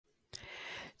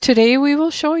Today we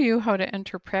will show you how to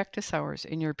enter practice hours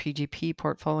in your PGP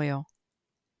portfolio.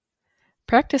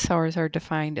 Practice hours are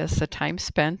defined as the time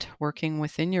spent working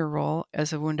within your role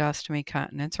as a wound-ostomy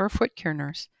continence or foot care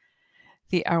nurse.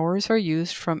 The hours are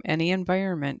used from any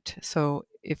environment, so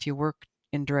if you work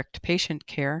in direct patient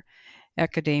care,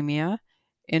 academia,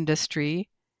 industry,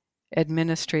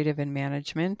 administrative and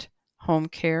management, home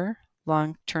care,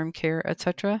 long-term care,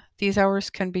 etc., these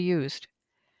hours can be used.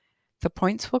 The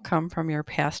points will come from your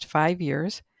past 5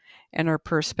 years and are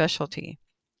per specialty.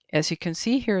 As you can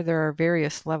see here, there are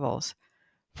various levels.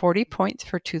 40 points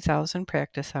for 2,000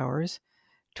 practice hours,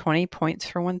 20 points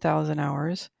for 1,000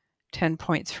 hours, 10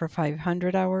 points for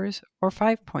 500 hours, or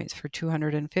 5 points for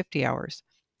 250 hours.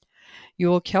 You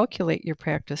will calculate your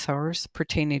practice hours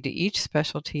pertaining to each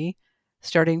specialty,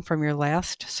 starting from your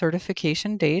last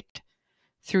certification date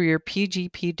through your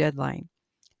PGP deadline.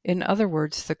 In other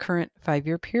words, the current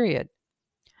 5-year period.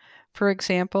 For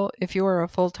example, if you are a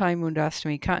full-time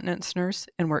wound-ostomy continence nurse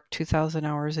and work 2,000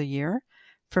 hours a year,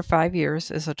 for 5 years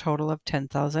is a total of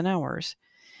 10,000 hours.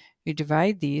 You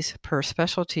divide these per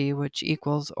specialty, which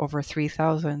equals over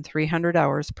 3,300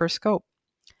 hours per scope.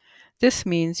 This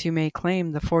means you may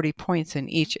claim the 40 points in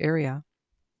each area.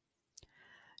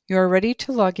 You are ready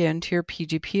to log in to your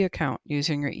PGP account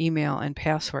using your email and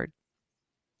password.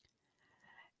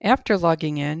 After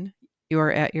logging in, you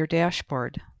are at your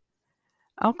dashboard.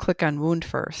 I'll click on Wound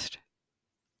first.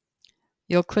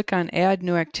 You'll click on Add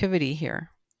New Activity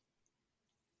here.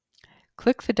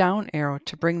 Click the down arrow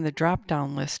to bring the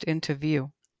drop-down list into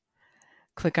view.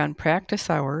 Click on Practice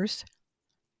Hours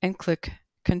and click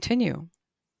Continue.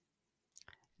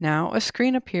 Now a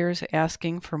screen appears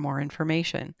asking for more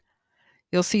information.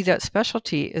 You'll see that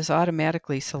specialty is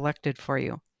automatically selected for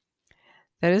you.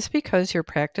 That is because your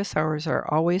practice hours are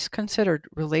always considered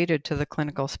related to the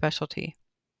clinical specialty.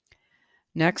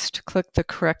 Next, click the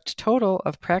correct total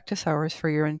of practice hours for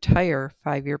your entire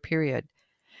 5-year period,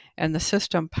 and the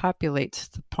system populates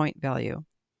the point value.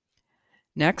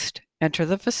 Next, enter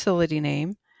the facility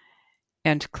name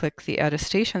and click the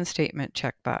attestation statement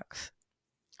checkbox.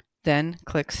 Then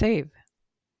click Save.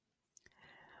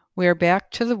 We are back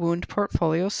to the wound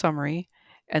portfolio summary,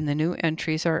 and the new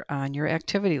entries are on your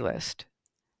activity list.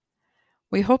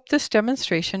 We hope this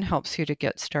demonstration helps you to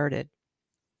get started.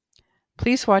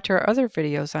 Please watch our other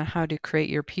videos on how to create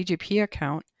your PGP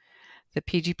account, the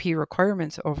PGP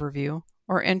requirements overview,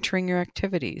 or entering your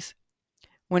activities.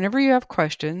 Whenever you have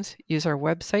questions, use our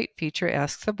website feature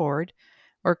Ask the Board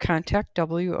or contact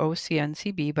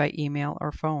WOCNCB by email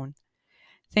or phone.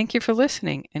 Thank you for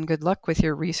listening and good luck with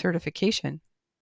your recertification.